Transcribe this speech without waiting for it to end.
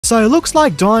So it looks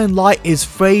like Dying Light is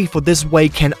free for this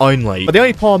weekend only. But the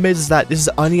only problem is that this is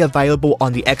only available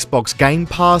on the Xbox Game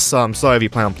Pass, so if you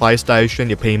play on PlayStation,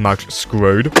 you're pretty much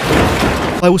screwed.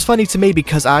 It was funny to me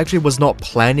because I actually was not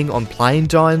planning on playing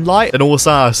Dying Light, and all of a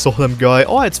sudden I saw them go,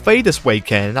 oh, it's free this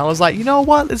weekend, and I was like, you know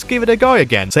what, let's give it a go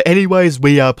again. So anyways,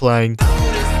 we are playing.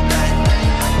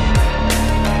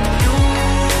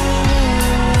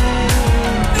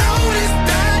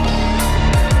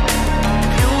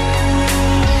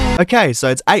 Okay, so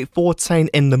it's 8:14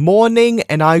 in the morning,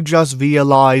 and I just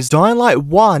realized Dying Light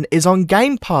 1 is on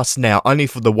Game Pass now, only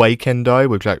for the weekend though,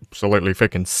 which absolutely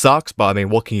freaking sucks, but I mean,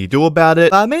 what can you do about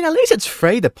it? I mean, at least it's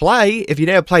free to play. If you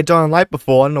never played Dying Light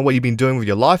before, I don't know what you've been doing with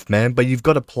your life, man, but you've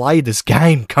got to play this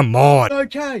game, come on!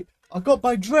 Okay. I got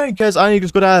my drink, because I only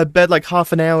just got out of bed like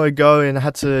half an hour ago and I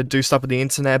had to do stuff with the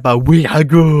internet, but we are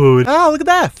good. Oh, look at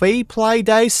that. Free play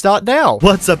day start now.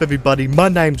 What's up, everybody? My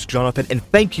name's Jonathan, and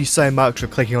thank you so much for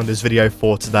clicking on this video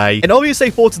for today. And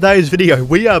obviously for today's video,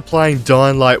 we are playing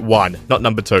Dying Light 1, not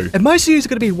number 2. And most of you are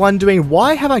going to be wondering,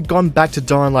 why have I gone back to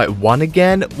Dying Light 1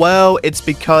 again? Well, it's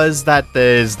because that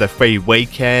there's the free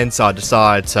weekend, so I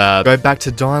decided to go back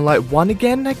to Dying Light 1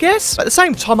 again, I guess. But at the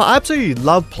same time, I absolutely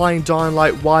love playing Dying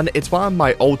Light 1. It's one of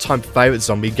my all-time favorite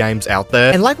zombie games out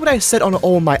there. And like what I said on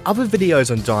all my other videos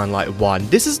on Dying Light 1,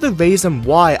 this is the reason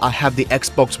why I have the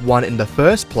Xbox One in the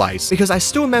first place. Because I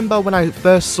still remember when I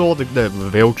first saw the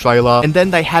reveal trailer, and then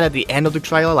they had at the end of the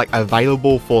trailer, like,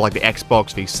 available for, like, the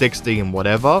Xbox 360 and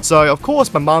whatever. So, of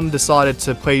course, my mum decided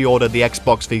to pre-order the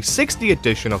Xbox 360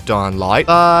 edition of Dying Light.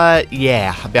 But,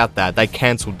 yeah, about that. They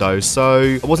cancelled those,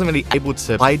 so I wasn't really able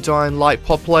to play Dying Light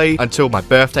properly until my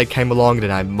birthday came along, and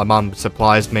then my mum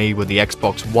surprised me with the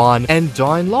Xbox One and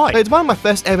Dying Light. It's one of my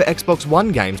first ever Xbox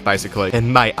One games, basically.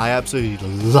 And mate, I absolutely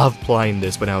loved playing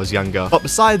this when I was younger. But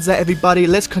besides that, everybody,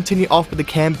 let's continue off with the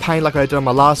campaign like I did on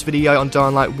my last video on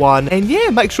Dying Light 1. And yeah,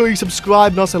 make sure you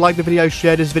subscribe and also like the video,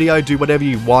 share this video, do whatever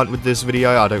you want with this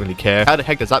video. I don't really care. How the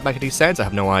heck does that make any sense? I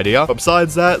have no idea. But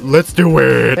besides that, let's do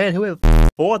it. Man, whoever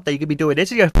thought that you could be doing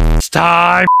this, it's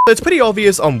time. It's pretty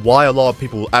obvious on why a lot of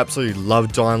people absolutely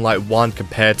love Dying Light 1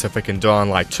 compared to freaking Dying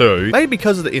Light 2. Maybe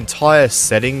because of the entire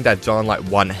setting that Dying Light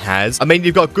 1 has. I mean,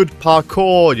 you've got good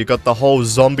parkour, you've got the whole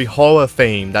zombie horror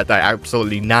theme that they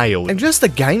absolutely nailed. And just the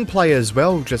gameplay as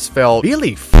well just felt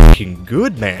really fucking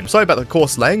good, man. Sorry about the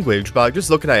coarse language, but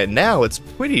just looking at it now, it's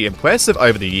pretty impressive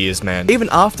over the years, man. Even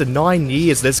after 9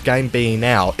 years of this game being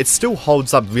out, it still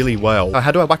holds up really well.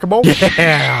 How do I whack 'em all?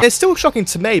 Yeah! It's still shocking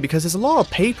to me because there's a lot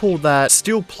of people that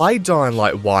still play Dying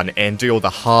Light 1 and do all the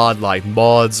hard, like,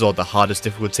 mods or the hardest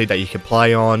difficulty that you can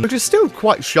play on, which is still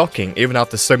quite shocking, even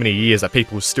after so many years that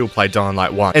people still play Dying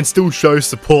Light 1 and still show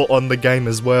support on the game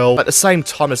as well. But at the same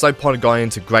time, there's no point of going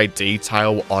into great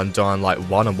detail on Dying Light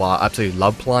 1 and why I absolutely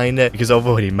love playing it, because I've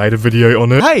already made a video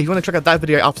on it. Hey, if you want to check out that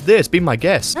video after this, be my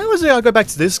guest. How is it I go back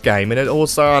to this game and it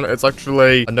also, it's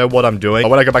actually, I know what I'm doing,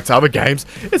 but when I go back to other games,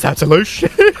 it's absolute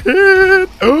shit.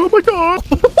 Oh my god.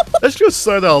 Let's just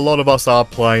say that a lot of us are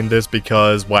playing this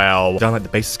because, wow, Dying Light the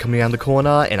Beast is coming around the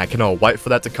corner, and I cannot wait for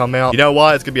that to come out. You know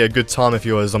what? It's gonna be a good time if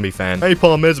you're a zombie fan. The only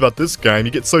problem is about this game,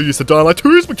 you get so used to Dying Light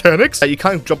 2's mechanics that you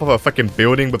can't drop off a fucking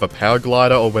building with a power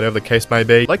glider or whatever the case may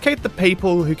be. Locate the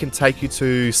people who can take you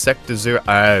to Sector 0.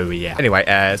 Oh, yeah. Anyway,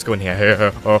 let's go in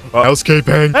here.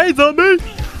 Housekeeping. Hey, zombie!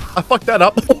 I fucked that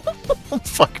up.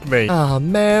 Fuck me. Oh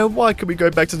man, why can't we go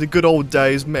back to the good old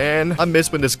days, man? I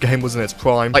miss when this game was in its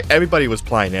prime. Like, everybody was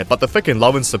playing it, but the freaking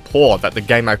love and support that the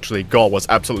game actually got was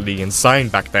absolutely insane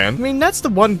back then. I mean, that's the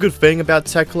one good thing about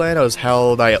Techland, is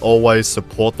how they always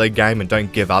support their game and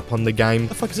don't give up on the game. What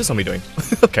the fuck is this zombie doing?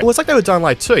 Okay. Well, it's like they were Dying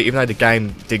Light 2, even though the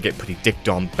game did get pretty dicked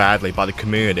on badly by the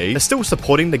community. They're still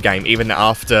supporting the game even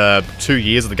after 2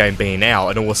 years of the game being out,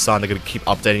 and all of a sudden they're going to keep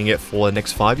updating it for the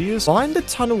next 5 years. Find the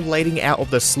tunnel leading out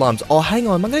of the slums. Oh, hang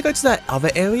on, am I going to go to that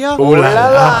other area? Ooh la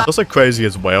la. It's also crazy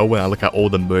as well when I look at all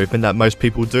the movement that most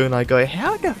people do, and I go,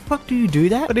 how the fuck do you do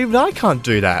that? But even I can't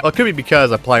do that. Well, it could be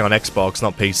because I play on Xbox,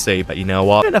 not PC, but you know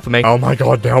what? Good enough for me. Oh my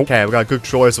god, no. Okay, we got a good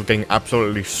choice of getting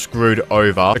absolutely screwed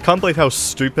over. I can't believe how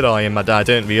stupid I am. My dad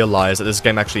didn't realize that this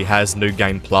game actually has New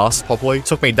Game Plus properly. It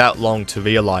took me that long to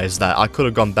realize that. I could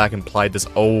have gone back and played this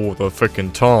all the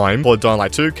freaking time before Dying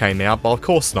Light 2 came out, but of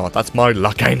course not. That's my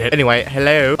luck, ain't it? Anyway,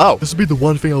 hello. Oh, this would be the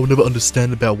one thing I would never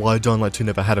understand about why Dying Light 2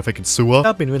 never had a freaking sewer.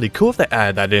 That'd been really cool if they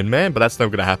added that in, man, but that's not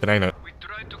gonna happen, ain't it? We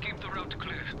tried to keep the route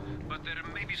clear, but there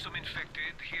may be some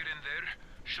infected here and there.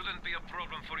 Shouldn't be a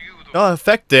problem for you, though. Oh,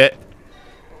 infected.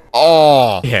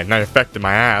 Oh, yeah, no infected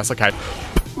my ass. Okay.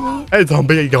 Hey,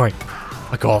 zombie, how you going?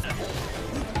 Fuck off.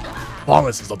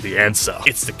 Violence is not the answer.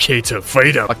 It's the key to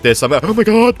freedom. Like this. I'm like, oh my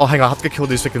god. Oh, hang on. I have to kill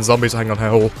these freaking zombies. Hang on.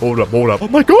 Hold up. Oh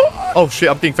my god. Oh shit.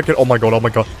 I'm being freaking. Oh my god. Oh my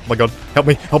god. Help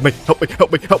me.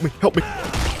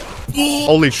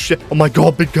 Holy shit. Oh my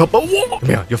god. Big cup. Come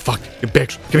here. You're fucked. You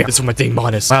bitch. Come here. This is my D-.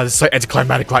 Wow, this is so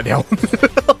anticlimactic right now.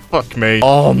 Fuck me.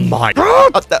 Oh my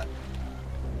god.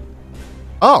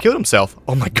 Oh, killed himself.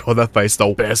 Oh my god, that face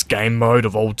though. Best game mode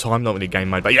of all time. Not really game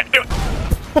mode, but yeah.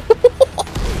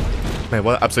 Man,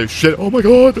 what absolute shit. Oh my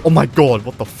god. Oh my god,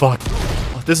 what the fuck?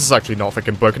 Oh, this is actually not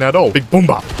freaking broken at all. Big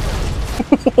boomba.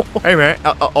 Hey man.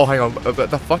 Oh, hang on.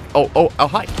 The fuck? Oh,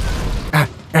 hi.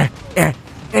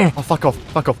 Oh, fuck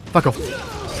off.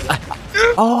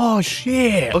 Oh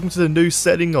shit! Welcome to the new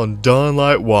setting on Dying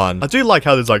Light 1. I do like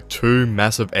how there's like 2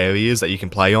 massive areas that you can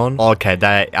play on.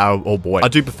 Okay, oh boy. I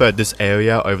do prefer this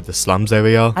area over the slums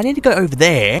area. I need to go over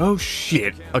there. Oh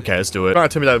shit. Okay, let's do it. Trying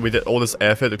to tell me that we did all this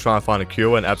effort to try and find a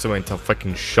cure and absolutely into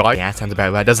freaking shite. Yeah, sounds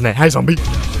about right, doesn't it? Hey zombie!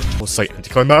 Oh, so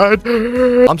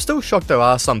anticlimactic. I'm still shocked there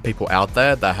are some people out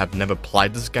there that have never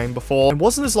played this game before. And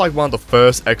wasn't this like one of the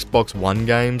first Xbox One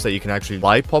games that you can actually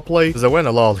play properly? Because there weren't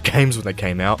a lot of games when they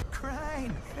came out.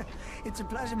 It's a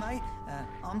pleasure, mate.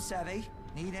 I'm savvy.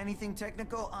 Need anything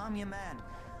technical, I'm your man.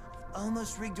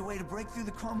 Almost rigged a way to break through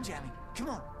the comm jamming. Come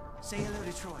on, say hello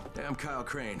to Troy. Hey, I'm Kyle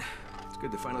Crane. It's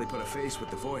good to finally put a face with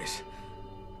the voice.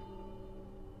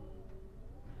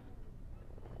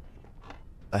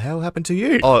 The hell happened to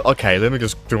you? Oh, okay, let me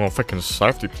just do a freaking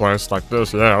safety place like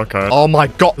this. Yeah, okay. Oh my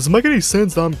god, does it make any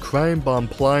sense that I'm Crane, but I'm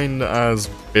playing as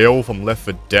Bill from Left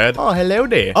 4 Dead? Oh, hello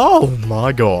there. Oh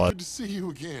my god. Good to see you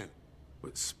again.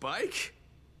 With Spike?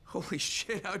 Holy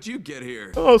shit, how'd you get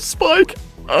here? Oh, Spike!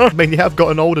 I mean, you have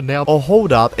gotten older now. Oh,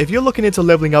 hold up. If you're looking into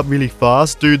leveling up really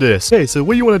fast, do this. Okay, so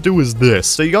what you want to do is this.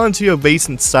 So you go into your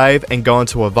recent save and go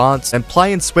into advanced and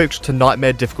play and switch to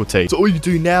nightmare difficulty. So all you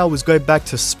do now is go back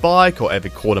to Spike or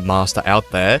every quartermaster out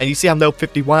there. And you see I'm level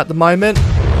 51 at the moment?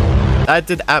 That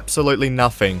did absolutely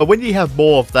nothing. But when you have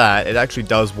more of that, it actually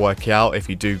does work out if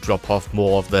you do drop off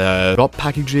more of the drop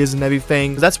packages and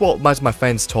everything. That's what most of my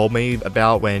friends told me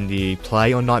about when you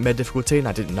play on nightmare difficulty, and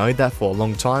I didn't know that for a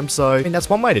long time. So, I mean, that's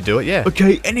one way to do it, yeah.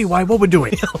 Okay, anyway, what we're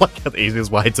doing. Like, the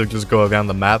easiest way to just go around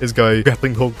the map is go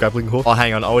grappling hook. Oh,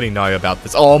 hang on, I already know about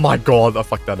this. Oh my god, I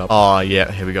fucked that up. Oh, yeah,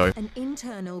 here we go. An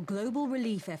internal global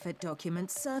relief effort document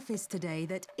surfaced today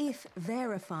that, if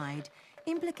verified,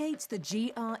 implicates the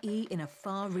GRE in a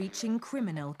far-reaching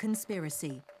criminal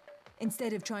conspiracy.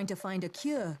 Instead of trying to find a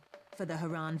cure for the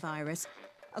Haran virus,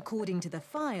 according to the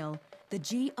file, the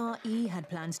GRE had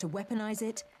plans to weaponize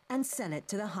it and sell it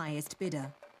to the highest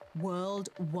bidder,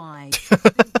 worldwide.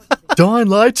 Dying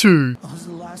Light 2! I was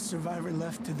the last survivor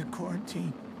left to the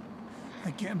quarantine.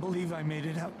 I can't believe I made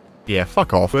it out. Yeah,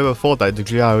 fuck off. Whoever thought that the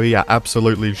GRE are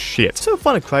absolutely shit. It's so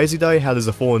fun and crazy though, how there's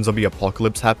a fallen zombie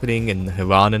apocalypse happening in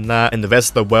Haran and that, and the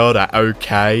rest of the world are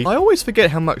okay. I always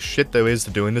forget how much shit there is to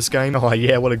do in this game. Oh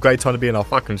yeah, what a great time to be in a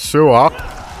fucking sewer.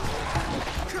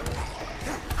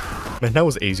 Man, that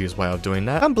was the easiest way of doing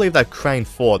that. I can't believe that Crane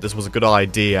thought this was a good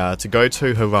idea to go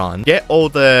to Haran, get all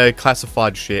the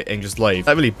classified shit, and just leave.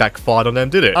 That really backfired on them,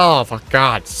 did it? Oh, for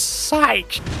God's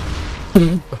sake.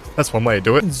 That's one way to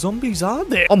do it. Zombies are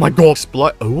there. Oh my god.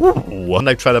 Explode. Ooh. And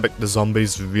they try to make the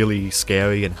zombies really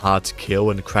scary and hard to kill,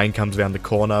 and Crane comes around the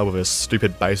corner with a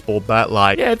stupid baseball bat.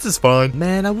 Like, yeah, it's just fine.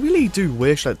 Man, I really do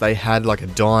wish that they had like a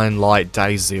Dying Light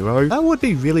Day 0. That would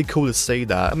be really cool to see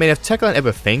that. I mean, if Techland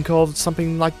ever think of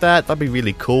something like that, that'd be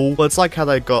really cool. But it's like how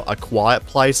they got A Quiet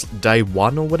Place Day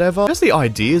 1 or whatever. Just the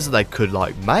ideas that they could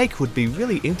like make would be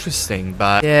really interesting.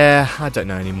 But yeah, I don't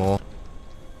know anymore.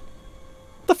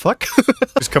 The fuck?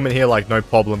 Just come in here like no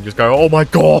problem. Just go, oh my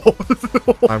god.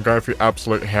 I'm going through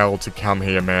absolute hell to come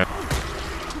here, man.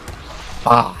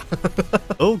 Ah.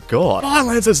 Oh god.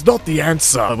 Violence is not the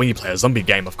answer. When you play a zombie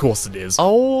game, of course it is.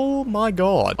 Oh my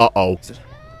god. Uh-oh. Is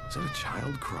that a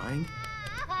child crying?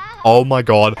 Oh my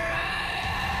god.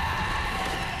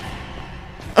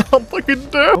 I'm fucking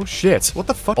dead. Oh shit. What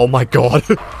the fuck? Oh my god.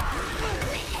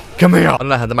 Come here! I don't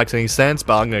know how that makes any sense,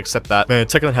 but I'm gonna accept that. Man,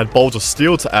 Techland had balls of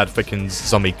steel to add freaking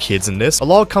zombie kids in this. A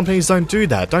lot of companies don't do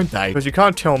that, don't they? Because you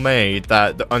can't tell me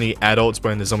that the only adults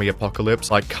were in the zombie apocalypse.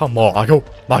 Like, come on.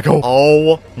 Michael.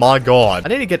 Oh my god. I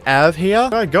need to get out of here.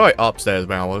 I go upstairs,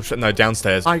 man. No,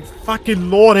 downstairs. My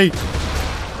fucking lordy.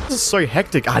 This is so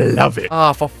hectic. I love it.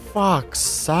 Ah, for fuck's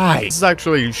sake. This is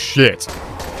actually shit.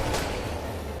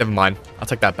 Never mind. I'll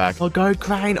take that back. Oh, go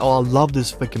Crane. Oh, I love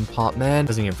this freaking part, man.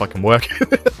 Doesn't even fucking work.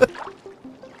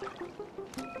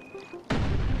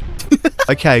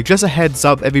 Okay, just a heads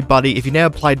up, everybody. If you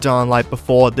never played Dying Light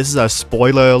before, this is a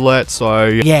spoiler alert. So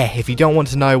yeah, if you don't want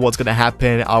to know what's going to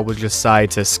happen, I would just say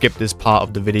to skip this part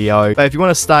of the video. But if you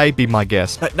want to stay, be my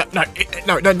guest. No.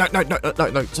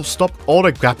 So stop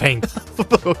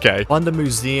autographing. Okay. Find the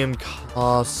museum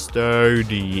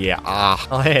custodian.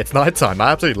 Oh yeah, it's nighttime.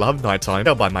 I absolutely love nighttime.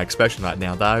 Tell by my expression right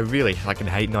now that I really fucking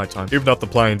hate nighttime. Even after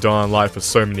playing Dying Light for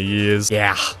so many years.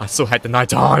 Yeah, I still hate the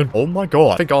nighttime. Oh my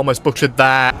god. I think I almost butchered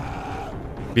that.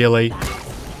 Really?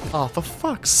 Oh, for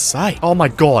fuck's sake. Oh my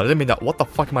god, I didn't mean that. What the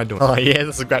fuck am I doing? Oh yeah,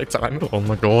 this is a great time. Oh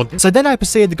my god. So then I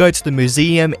proceeded to go to the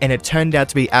museum, and it turned out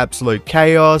to be absolute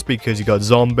chaos because you got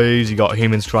zombies, you got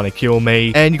humans trying to kill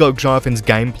me, and you got Jonathan's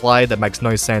gameplay that makes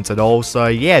no sense at all. So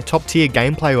yeah, top tier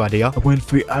gameplay right here. I went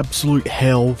through absolute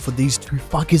hell for these two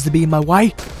fuckers to be in my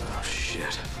way. Oh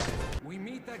shit. We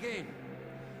meet again.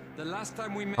 The last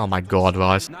time we met. Oh my god,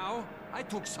 guys. Now I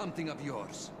took something of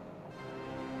yours.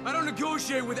 I don't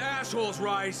negotiate with assholes,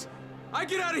 Rice. I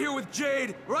get out of here with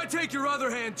Jade, or I take your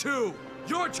other hand too.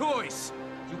 Your choice.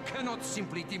 You cannot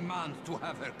simply demand to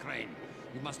have her Crane.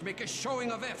 You must make a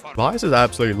showing of effort. Rice has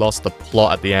absolutely lost the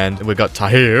plot at the end, and we got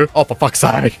Tahir. Oh, for fuck's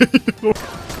sake.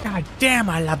 God damn,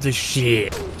 I love this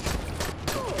shit.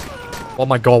 Oh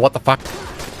my god, what the fuck?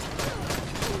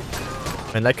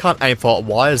 And they can't aim for it.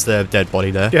 Why is there a dead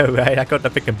body there? Yeah, right, I got the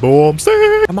freaking bombs.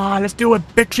 Come on, let's do it,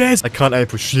 bitches. I can't aim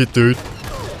for shit, dude.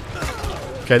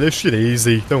 Okay, this shit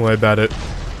easy. Don't worry about it.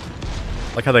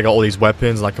 Like how they got all these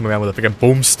weapons and I come around with a freaking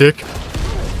boomstick.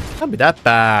 Can't be that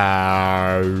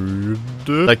bad.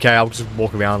 Okay, I'll just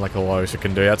walk around like all I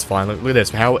can do. That's fine. Look at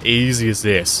this. How easy is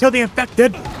this? Kill the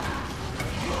infected.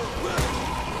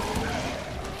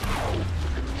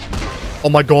 Oh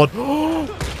my god. Oh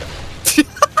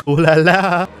la la.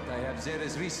 I have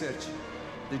Zera's research.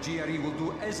 The GRE will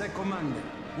do as I commanded,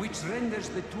 which renders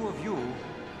the two of you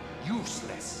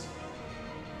useless.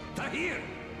 Tahir!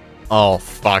 Oh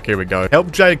fuck, here we go. Help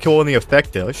Jade kill the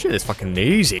affected. This shit is fucking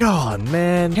easy. God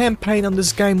man, campaign on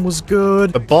this game was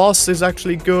good. The boss is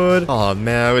actually good. Oh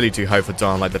man, I really do hope for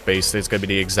Dying Light the Beast it's gonna be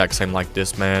the exact same like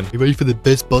this, man. You ready for the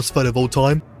best boss fight of all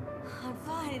time? I'm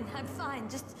fine.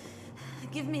 Just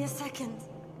give me a second.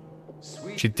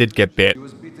 Sweet. She did get bit. She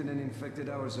was bitten and infected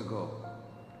hours ago.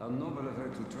 How noble of her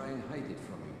to try and hide it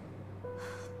from you.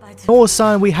 All of a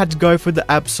sudden, we had to go for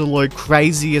the absolute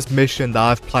craziest mission that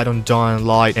I've played on Dying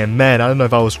Light. And man, I don't know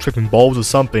if I was tripping balls or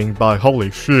something, but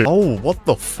holy shit. Oh, what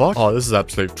the fuck? Oh, this is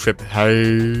absolute trip.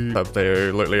 Hey,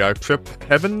 absolutely a trip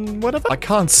heaven, whatever. I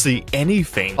can't see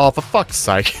anything. Oh, for fuck's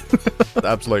sake. The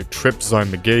absolute trip zone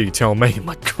McGee, you tell me.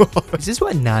 My god. Is this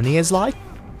what Nani is like?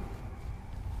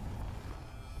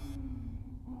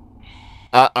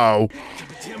 Uh-oh.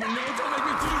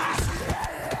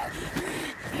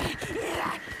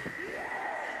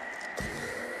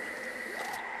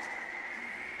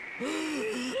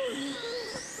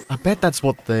 I bet that's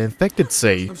what the infected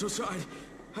see. I'm so sorry.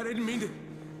 I didn't mean to.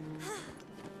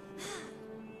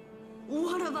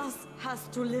 One of us has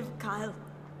to live, Kyle.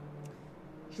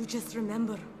 You just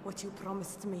remember what you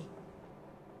promised me.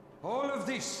 All of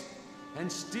this, and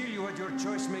still you had your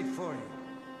choice made for you.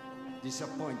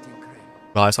 Disappointing, Crane.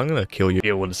 Guys, I'm gonna kill you.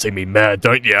 You want to see me mad,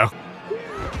 don't you?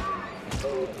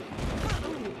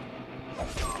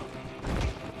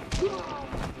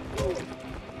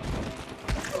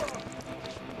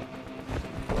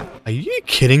 Are you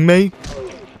kidding me?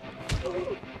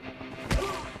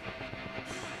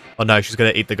 Oh no, she's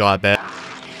gonna eat the guy, I bet.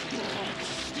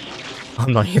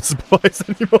 I'm not here surprised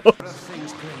anymore.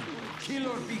 Things, Crane. Kill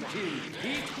or be killed.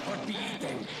 Eat or be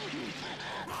eaten.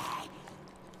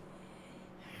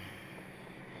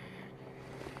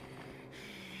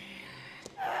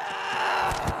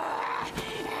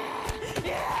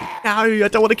 No, I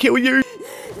don't want to kill you.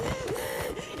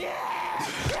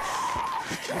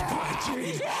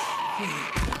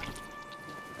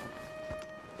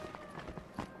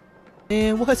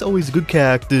 Man, why is always good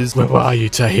characters? Where are you,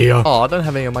 Tahir? Oh, I don't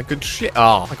have any of my good shit.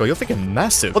 Oh my god, you're thinking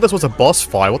massive. Oh, this was a boss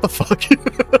fight. What the fuck?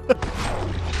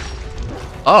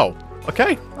 Oh,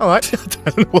 okay. Alright. I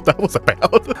don't know what that was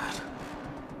about.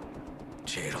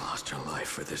 Jade lost her life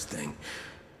for this thing.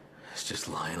 It's just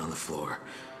lying on the floor.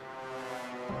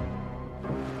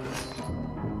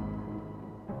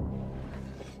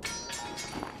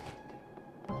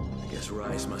 I guess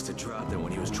Rice must have dropped it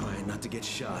when he was trying not to get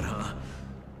shot, huh?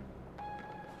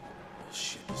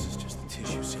 Shit, this is just the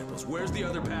tissue samples. Where's the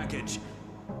other package?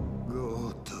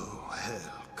 Go to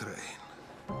hell, Crane.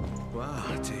 Wow,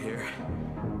 Tahir.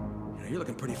 You know, you're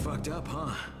looking pretty fucked up,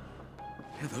 huh?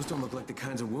 Yeah, those don't look like the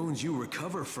kinds of wounds you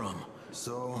recover from.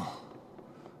 So,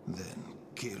 then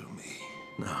kill me.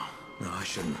 No, I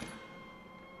shouldn't.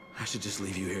 I should just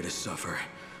leave you here to suffer.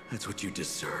 That's what you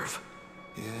deserve.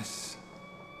 Yes?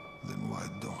 Then why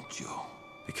don't you?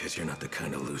 Because you're not the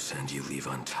kind of loose end you leave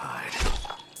untied.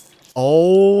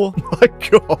 Oh my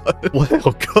god.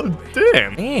 Well, god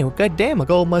damn. Yeah, well, god damn, I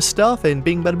got all my stuff and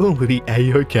bing bada boom, we'll be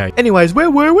a-okay. Anyways,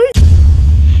 where were we?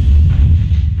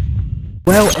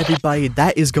 Well, everybody,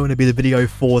 that is going to be the video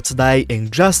for today,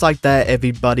 and just like that,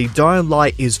 everybody, Dying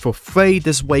Light is for free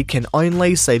this weekend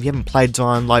only, so if you haven't played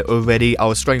Dying Light already, I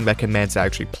would strongly recommend to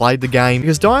actually play the game,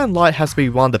 because Dying Light has to be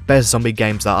one of the best zombie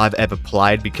games that I've ever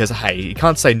played, because, hey, you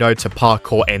can't say no to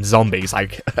parkour and zombies,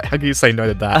 like, how can you say no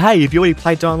to that? Hey, if you already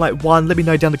played Dying Light 1, let me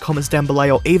know down in the comments down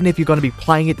below, or even if you're going to be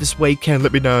playing it this weekend,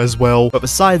 let me know as well. But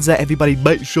besides that, everybody,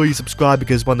 make sure you subscribe,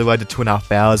 because we're on the road to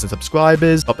 2,500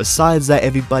 subscribers. But besides that,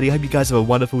 everybody, I hope you guys have a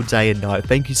wonderful day and night.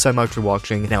 Thank you so much for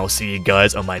watching, and I will see you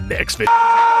guys on my next video.